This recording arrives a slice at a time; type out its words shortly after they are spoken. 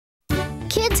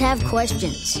Kids have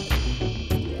questions.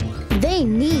 They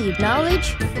need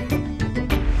knowledge,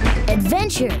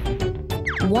 adventure,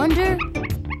 wonder,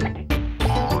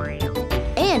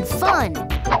 and fun.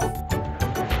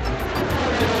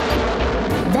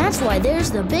 That's why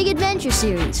there's the Big Adventure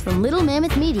series from Little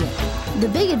Mammoth Media. The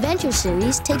Big Adventure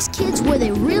series takes kids where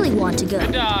they really want to go.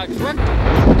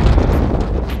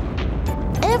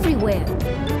 Everywhere.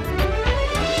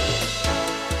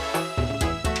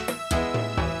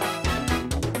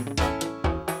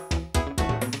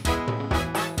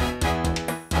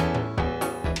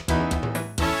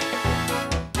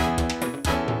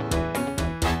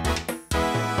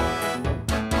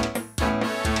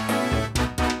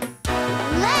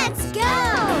 Let's go!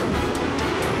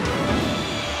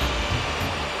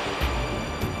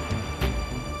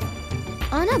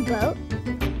 On a boat.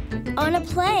 On a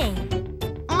plane.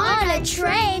 On a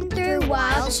train through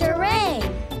wild terrain.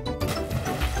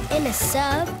 In a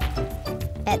sub.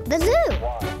 At the zoo.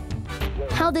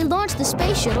 How they launched the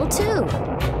space shuttle, too.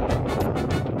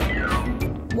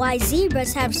 Why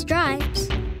zebras have stripes.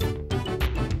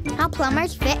 How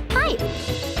plumbers fit pipes.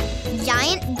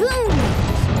 Giant boom.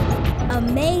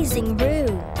 Amazing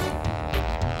room.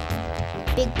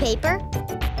 Big paper.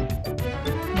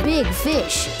 Big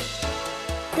fish.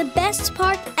 The best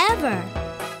park ever.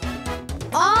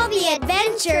 All the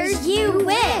adventures you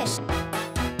wish.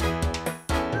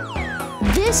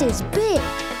 This is big.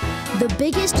 The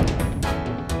biggest,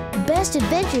 best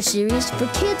adventure series for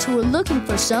kids who are looking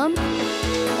for some.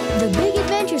 The Big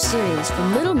Adventure series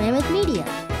from Little Mammoth Media.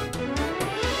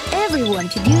 Everyone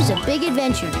could use a big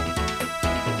adventure.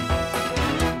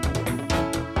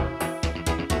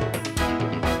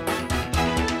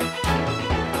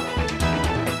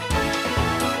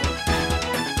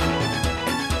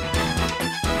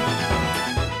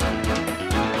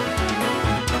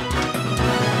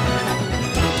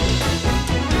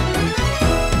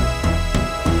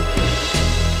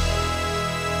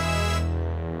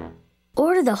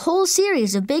 Order the whole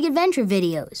series of Big Adventure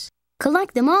videos.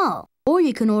 Collect them all. Or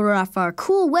you can order off our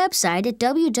cool website at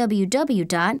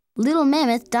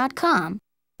www.littlemammoth.com.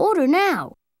 Order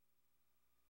now.